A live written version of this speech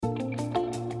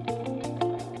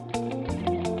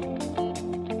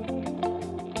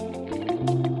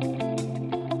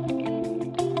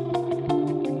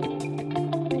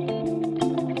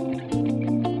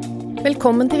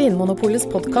Velkommen til Vinmonopolets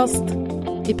podcast.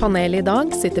 I panelet I dag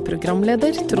sitter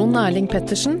programleder Trond Erling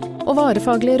Pettersen og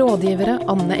varefaglige rådgivere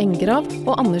Anne Engrav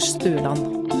og Anders Stueland.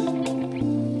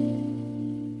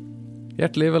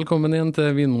 Hjertelig velkommen igjen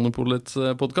til Vinmonopolets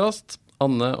podcast.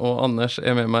 Anne og Anders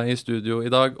med meg I studio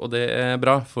I dag, og det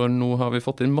bra, for nå har vi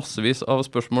fått inn massevis av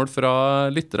spørsmål fra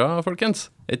lyttere, folkens.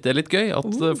 Det litt gøy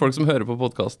at folk som hører på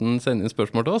podcasten sender inn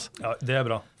spørsmål til oss? Ja, det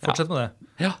bra. Fortsett med det.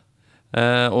 Ja.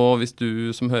 Og hvis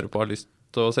du som hører på har lyst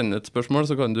til å sende et spørsmål,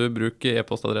 så kan du bruke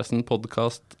e-postadressen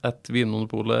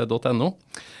podcast@vinmonopolet.no.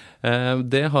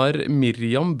 Det har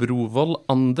Miriam Brovold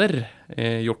Ander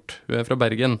gjort. Hun fra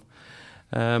Bergen.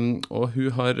 Og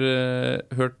hun har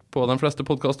hørt på de fleste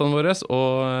podcastene våre,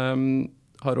 og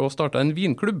har også startet en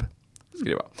vinklubb,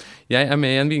 skriver hun. Jeg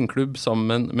med I en vinklubb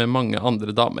sammen med mange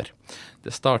andre damer. Det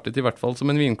startet I hvert fall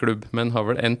som en vinklubb, men har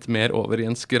vel endt mer over I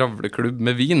en skravleklubb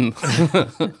med vin.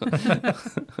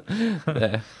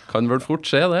 Det kan vel fort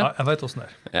skje, det. Ja, jeg vet hvordan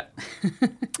det Ja.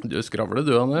 Du skravler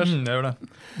du, Anders. Jeg gjør det.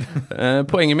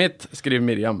 Poenget mitt, skriver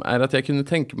Miriam, at jeg kunne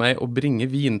tenke meg å bringe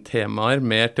vintemaer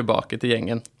mer tilbake til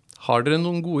gjengen. Har dere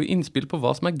noen gode innspill på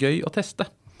hva som gøy å teste?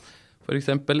 For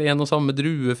eksempel en og samme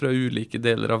drue fra ulike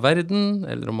deler av verden,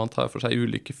 eller om man tar for seg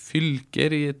ulike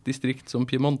fylker I et distrikt som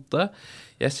Piemonte.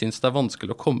 Jeg synes det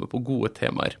vanskelig å komme på gode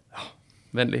temaer.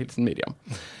 Vennlig hilsen Miriam.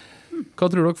 Hva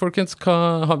tror dere, folkens?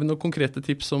 Har vi noen konkrete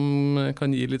tips som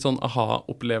kan gi litt sånn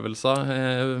aha-opplevelser?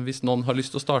 Hvis noen har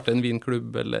lyst til å starte en vinklubb,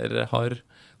 eller har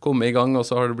kommet I gang, og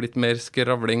så har det blitt mer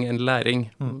skravling enn læring.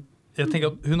 Jeg tenker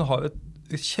at hun har et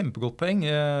kjempegodt poeng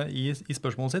I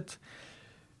spørsmålet sitt.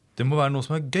 Det må være noe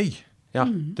som gøy. Ja.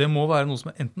 Det må være noe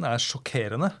som enten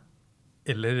sjokkerende,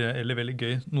 eller veldig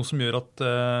gøy. Noe som gjør at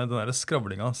den der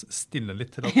skravlinga stiller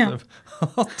litt til at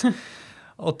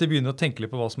de begynner å tenke litt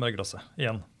på hva som glasset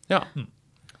igjen. Ja.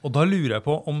 Og da lurer jeg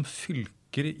på om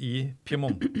fylker I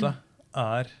Piemonte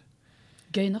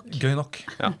gøy nok.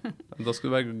 Ja. Da skal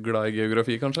du være glad I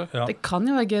geografi, kanskje? Ja. Det kan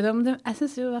jo være gøy, men jeg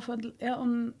synes jo I hvert fall,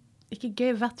 om ikke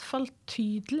gøy, I hvert fall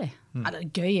tydelig. Eller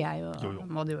gøy jo,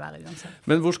 må det jo være uansett.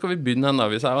 Men hvor skal vi begynne da?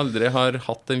 Hvis jeg aldri har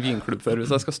hatt en vinklubb før,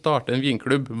 hvis jeg skal starte en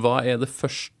vinklubb, hva det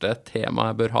første temaet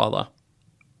jeg bør ha da?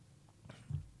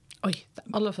 Oi,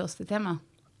 det aller første temaet.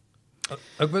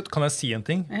 Kan jeg si en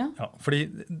ting? Ja. Ja, fordi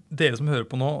dere som hører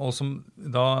på nå, og som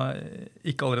da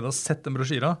ikke allerede har sett den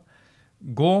brosjyra,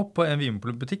 gå på en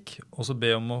vinmonopolbutikk, og så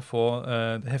be om å få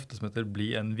det heftet som heter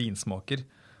Bli en vinsmaker.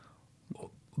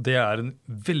 Det en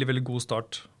veldig, veldig god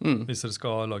start hvis dere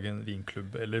skal lage en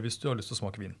vinklubb, eller hvis du har lyst til å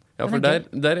smake vin. Ja, for der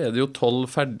det jo 12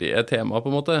 ferdige temaer på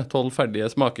en måte. 12 ferdige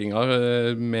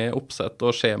smakinger med oppsett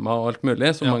og skjema og alt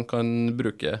mulig, som man kan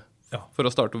bruke for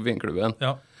å starte opp vinklubben.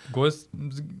 Ja, gå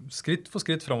skritt for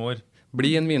skritt fremover.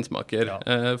 Bli en vinsmaker. Ja.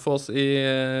 Få oss I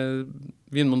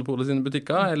Vinmonopolet sine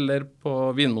butikker, eller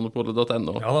på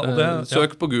vinmonopolet.no. Ja,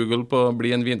 Søk på Google på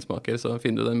Bli en vinsmaker, så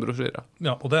finner du den brosjyra.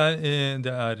 Ja, og det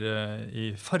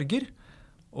I farger,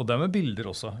 og det med bilder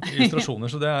også,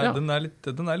 illustrasjoner, så den litt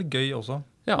gøy også.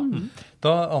 Ja.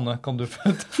 Da, Anne, kan du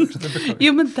fortsette?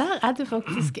 Jo, men der det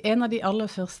faktisk en av de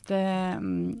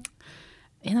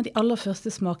aller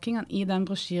første smakingene I den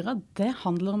brosjyra. Det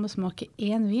handler om å smake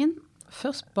en vin.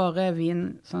 Først bare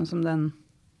vin sånn som den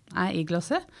I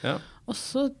glasset, og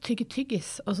så tygge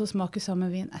tyggis, og så smake samme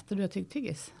vin etter du har tygget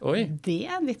tyggis. Oi. Det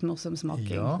en litt morsom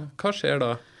smaking. Ja. Hva skjer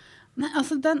da? Nei,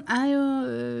 altså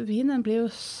vinen blir jo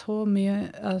så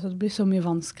mye, altså det blir så mye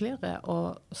vanskeligere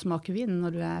å smake vinen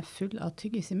når du full av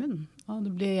tyggis I munnen. Og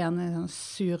det blir gjerne sånn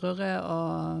surere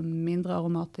og mindre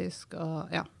aromatisk,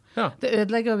 og ja. Det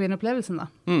ødelegger vinopplevelsen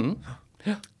da.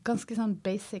 Ja. Ganske sånn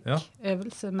basic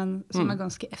øvelse, men som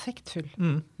ganske effektfull.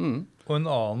 Og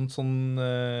en annen sånn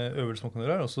øvelse man kan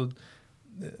gjøre også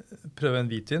prøve en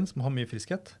hvitvin som har mye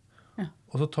friskhet.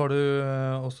 Og så tar du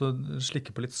og så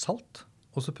slikker på litt salt,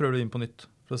 og så prøver du inn på nytt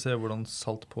for å se hvordan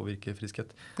salt påvirker friskhet.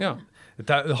 Ja.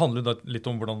 Det handler da litt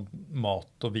om hvordan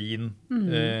mat og vin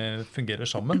fungerer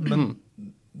sammen, men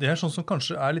det sånn som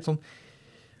kanskje litt sånn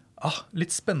litt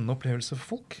spennende opplevelse for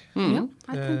folk. Ja,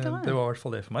 jeg tenker det. Det var I hvert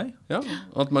fall det for meg. Ja,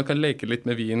 at man kan leke litt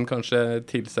med vin, kanskje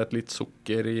tilsette litt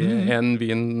sukker I en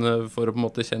vin for å på en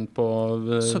måte kjenne på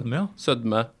sødme.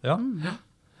 Ja.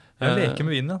 Jeg leker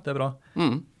med vinen, det bra.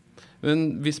 Men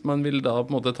hvis man vil da på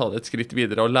en måte ta det et skritt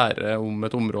videre og lære om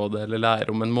et område, eller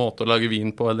lære om en måte å lage vin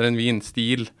på, eller en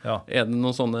vinstil, det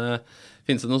noen sånne...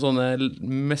 Finnes det noen sånne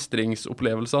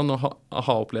mestringsopplevelser, noen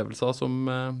aha-opplevelser som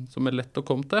lett å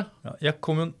komme til? Ja, jeg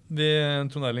kom jo,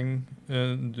 Trond Erling,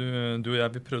 du og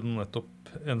jeg, vi prøvde nettopp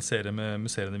en serie med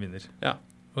musserende viner. Ja.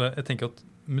 Og jeg tenker at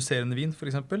musserende vin, for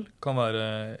eksempel, kan være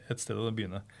et sted å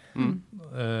begynne.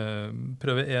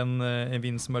 Prøve en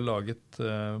vin som laget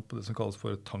på det som kalles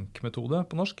for tankmetode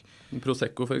på norsk.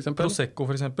 Prosecco for eksempel. Prosecco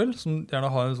for eksempel, som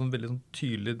gjerne har en sånn veldig sånn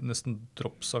tydelig, nesten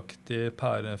dropsaktig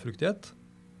pærefruktighet.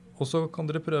 Og så kan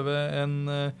dere prøve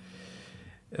en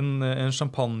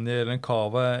champagne eller en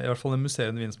cava, i hvert fall en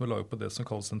musserende vin som laget på det som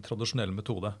kalles en tradisjonell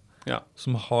metode. Ja.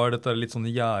 Som har dette litt sånn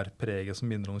gjærpreget som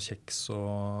minner om kjeks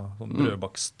og sånn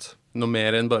brødbakst. Noe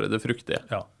mer enn bare det fruktige.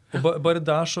 Ja. Og bare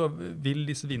der så vil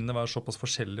disse vinene være såpass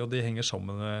forskjellige, og de henger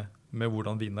sammen med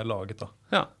hvordan vinen laget da.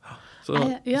 Ja. Så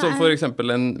for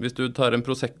eksempel hvis du tar en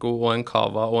Prosecco og en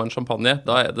cava og en champagne,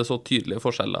 da det så tydelige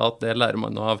forskjeller at det lærer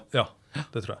man noe av. Ja,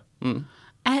 det tror jeg.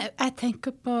 Jeg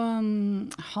tenker på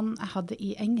han jeg hadde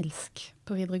i engelsk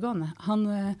på videregående.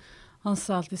 Han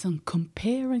sa alltid sånn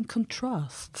compare and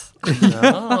contrast.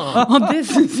 Ja. Og det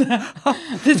synes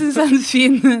jeg en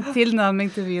fin tilnærming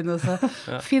til vin også.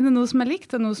 Finne noe som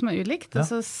likt og noe som ulikt, og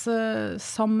så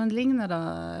sammenligne da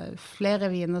flere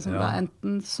viner som da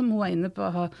enten, som hun inne på,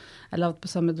 har lavet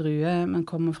på samme drue, men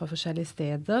kommer fra forskjellige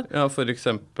steder. Ja, for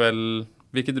eksempel,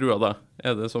 hvilke druer da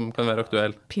det som kan være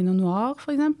aktuell? Pinot Noir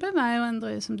for eksempel, jo en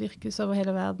drue som dyrkes over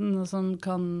hele verden, og som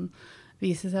kan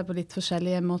vise seg på litt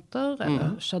forskjellige måter.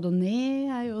 Eller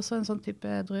Chardonnay jo også en sånn type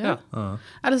drue. Ja.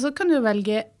 Eller så kan du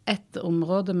velge et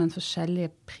område med forskjellige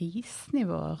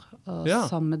prisnivåer og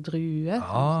samme drue.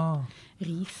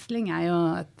 Riesling jo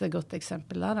et godt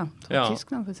eksempel der da, fra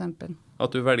Tyskland for eksempel.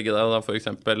 At du velger deg da for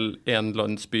eksempel en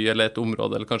landsby eller et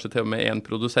område, eller kanskje til og med en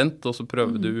produsent, og så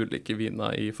prøver du ulike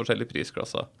viner i forskjellige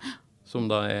prisklasser, som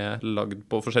da lagd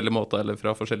på forskjellige måter eller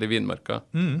fra forskjellige vinmarker.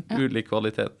 Ulik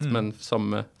kvalitet, men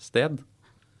samme sted.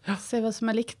 Se hva som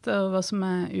likt og hva som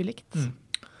ulikt.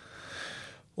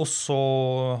 Og så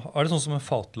det sånn som en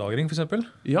fatlagring, for eksempel.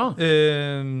 Ja. De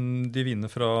røde vinene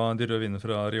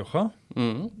fra Rioja.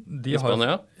 I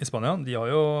Spania. I Spania. De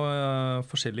har jo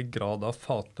forskjellig grad av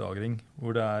fatlagring,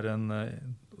 hvor det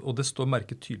og det står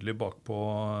merket tydelig bak på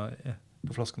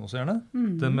flasken også gjerne.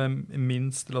 Den med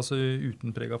minst, altså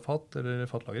uten preg av fat, eller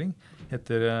fatlagring,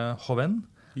 heter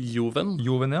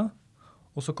Joven, ja.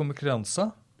 Og så kommer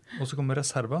Crianza, og så kommer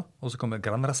Reserva, og så kommer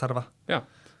Gran Reserva. Ja,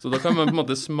 så da kan man på en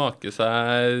måte smake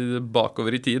seg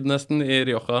bakover i tid nesten i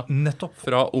Rioja. Nettopp.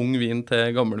 Fra ung vin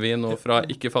til gammel vin, og fra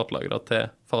ikke fatlagret til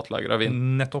fatlagret vin.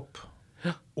 Nettopp.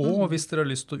 Og hvis dere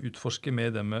har lyst til å utforske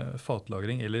med det med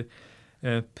fatlagring, eller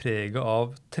preget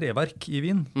av treverk i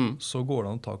vin, så går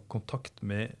det an å ta kontakt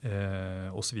med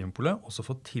oss i Vinpolet, og så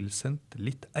få tilsendt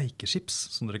litt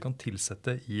eikechips, som dere kan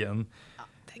tilsette i en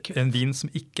vin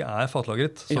som ikke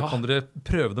fatlagret, så kan dere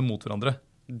prøve det mot hverandre.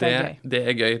 Det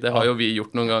gøy. Det har jo vi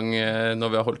gjort noen gang når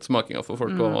vi har holdt smakinger for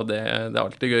folk, og det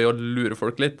alltid gøy å lure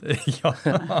folk litt.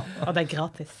 Og det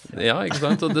gratis. Ja, ikke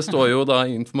sant? Og det står jo da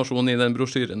informasjon i den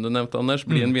brosjyren du nevnte, Anders.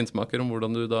 Bli en vinsmaker om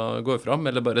hvordan du da går fram,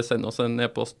 eller bare send oss en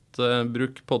e-post.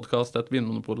 Bruk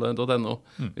podcast@vinmonopolet.no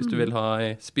hvis du vil ha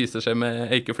en spiseskje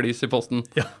med eikeflis i posten.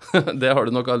 Ja. Det har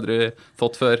du nok aldri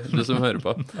fått før, du som hører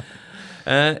på.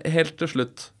 Helt til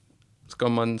slutt, skal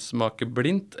man smake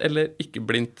blindt eller ikke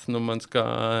blindt når man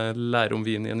skal lære om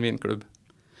vin i en vinklubb?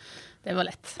 Det var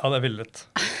lett. Ja, det veldig lett.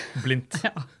 Blindt.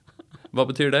 Hva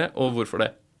betyr det, og hvorfor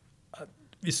det?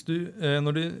 Hvis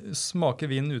når du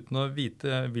smaker vin uten å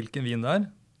vite hvilken vin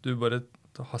det du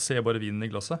ser bare vinen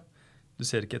i glasset, du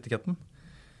ser ikke etiketten,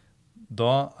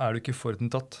 da du ikke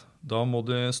forutinntatt. Da må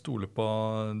du stole på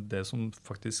det som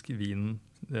faktisk vinen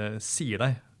sier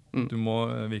deg. Du må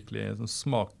virkelig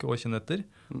smake og kjenne etter,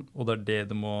 og det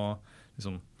du må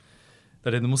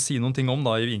si noen ting om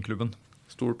da i vinklubben.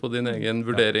 Stol på din egen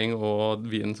vurdering og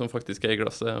vinen som faktisk i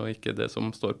glasset, og ikke det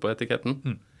som står på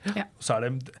etiketten. Ja. Så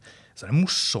det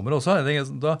morsommere også.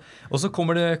 Og så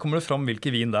kommer det fram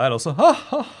hvilken vin det og så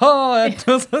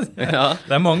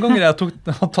det mange ganger jeg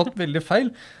har tatt veldig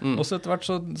feil, og så etter hvert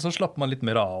så slapper man litt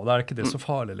mer av, og da ikke det så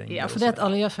farlig lenger. Ja, for det at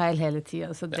alle gjør feil hele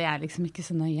tiden, så det liksom ikke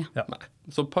så nøye. Ja.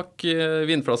 Så pakk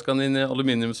vinflaskene inn i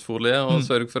aluminiumsfolie, og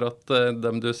sørg for at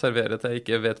dem du serverer til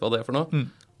ikke vet hva det for noe,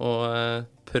 og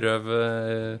prøv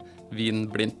vin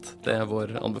blindt. Det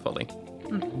vår anbefaling.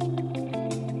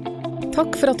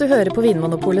 Takk for at du hører på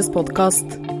Vinmonopolets podcast.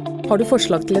 Har du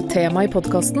forslag til et tema i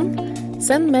podcasten?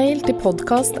 Send mail til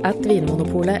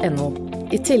podcast@vinmonopolet.no.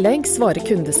 I tillegg svarer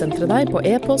kundesenteret deg på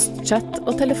e-post, chat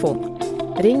og telefon.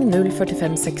 Ring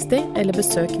 04560 eller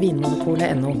besøk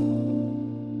vinmonopolet.no.